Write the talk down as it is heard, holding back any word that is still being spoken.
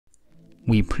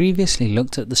We previously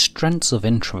looked at the strengths of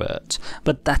introverts,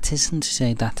 but that isn't to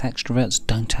say that extroverts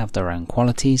don't have their own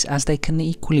qualities, as they can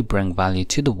equally bring value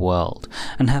to the world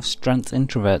and have strengths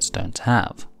introverts don't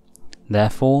have.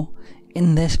 Therefore,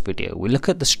 in this video we look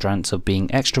at the strengths of being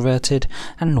extroverted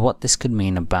and what this could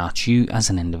mean about you as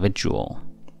an individual.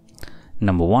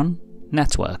 Number 1.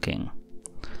 Networking.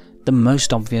 The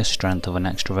most obvious strength of an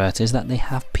extrovert is that they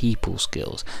have people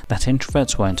skills that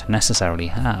introverts won't necessarily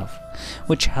have,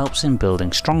 which helps in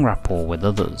building strong rapport with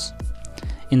others.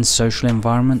 In social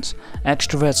environments,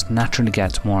 extroverts naturally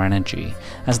get more energy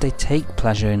as they take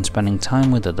pleasure in spending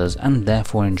time with others and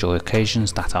therefore enjoy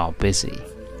occasions that are busy.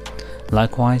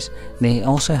 Likewise, they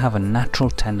also have a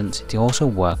natural tendency to also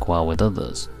work well with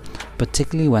others,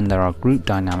 particularly when there are group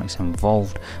dynamics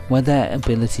involved where their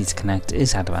ability to connect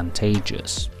is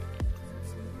advantageous.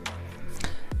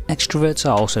 Extroverts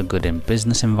are also good in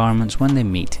business environments when they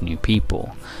meet new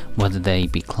people, whether they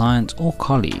be clients or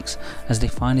colleagues, as they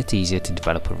find it easier to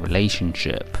develop a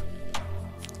relationship.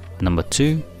 Number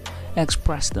 2.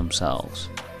 Express themselves.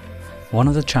 One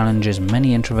of the challenges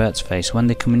many introverts face when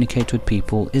they communicate with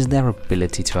people is their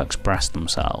ability to express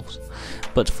themselves,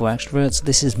 but for extroverts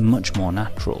this is much more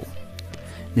natural.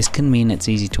 This can mean it's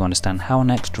easy to understand how an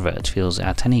extrovert feels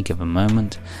at any given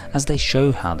moment, as they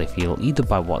show how they feel either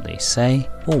by what they say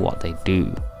or what they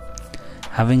do.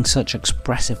 Having such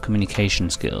expressive communication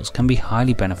skills can be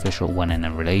highly beneficial when in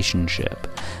a relationship,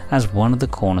 as one of the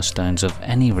cornerstones of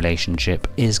any relationship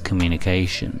is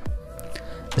communication.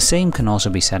 The same can also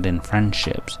be said in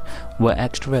friendships, where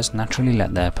extroverts naturally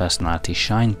let their personality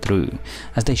shine through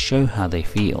as they show how they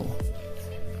feel.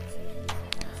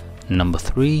 Number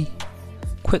 3.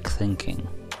 Quick thinking.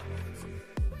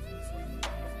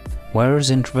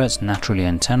 Whereas introverts naturally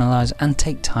internalize and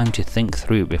take time to think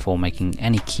through before making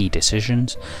any key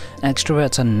decisions,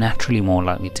 extroverts are naturally more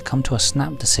likely to come to a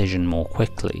snap decision more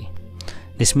quickly.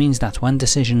 This means that when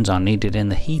decisions are needed in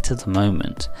the heat of the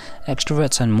moment,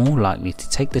 extroverts are more likely to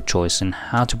take the choice in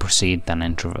how to proceed than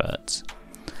introverts.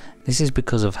 This is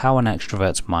because of how an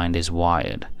extrovert's mind is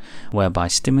wired, whereby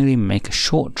stimuli make a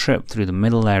short trip through the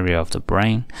middle area of the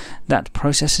brain that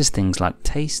processes things like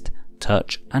taste,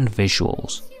 touch, and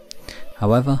visuals.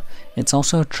 However, it's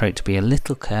also a trait to be a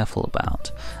little careful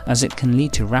about, as it can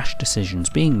lead to rash decisions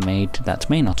being made that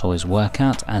may not always work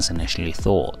out as initially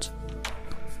thought.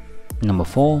 Number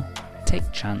 4.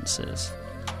 Take chances.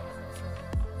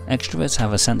 Extroverts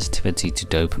have a sensitivity to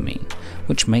dopamine,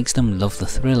 which makes them love the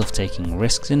thrill of taking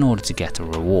risks in order to get a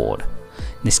reward.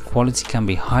 This quality can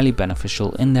be highly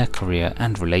beneficial in their career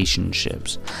and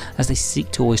relationships, as they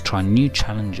seek to always try new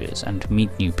challenges and meet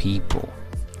new people.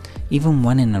 Even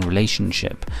when in a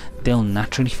relationship, they'll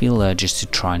naturally feel urges to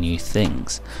try new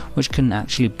things, which can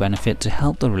actually benefit to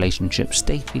help the relationship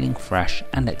stay feeling fresh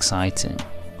and exciting.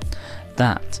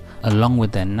 That, along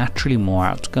with their naturally more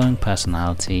outgoing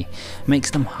personality,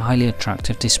 makes them highly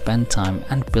attractive to spend time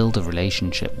and build a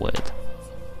relationship with.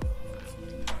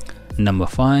 Number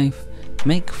 5.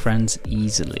 Make friends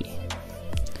easily.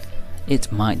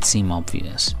 It might seem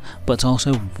obvious, but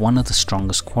also one of the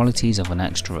strongest qualities of an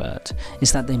extrovert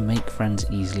is that they make friends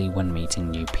easily when meeting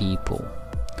new people.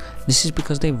 This is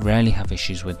because they rarely have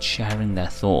issues with sharing their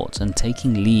thoughts and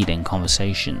taking lead in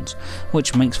conversations,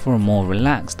 which makes for a more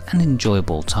relaxed and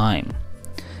enjoyable time.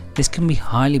 This can be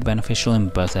highly beneficial in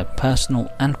both their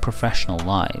personal and professional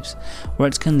lives, where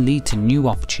it can lead to new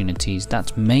opportunities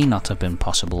that may not have been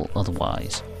possible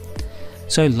otherwise.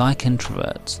 So like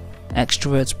introverts,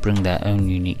 extroverts bring their own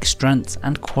unique strengths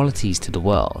and qualities to the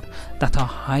world that are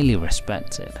highly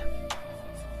respected.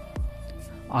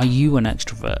 Are you an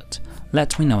extrovert?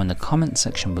 Let me know in the comment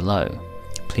section below.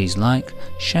 Please like,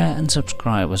 share and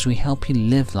subscribe as we help you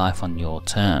live life on your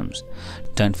terms.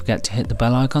 Don't forget to hit the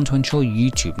bell icon to ensure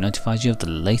YouTube notifies you of the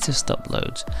latest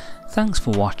uploads. Thanks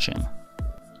for watching.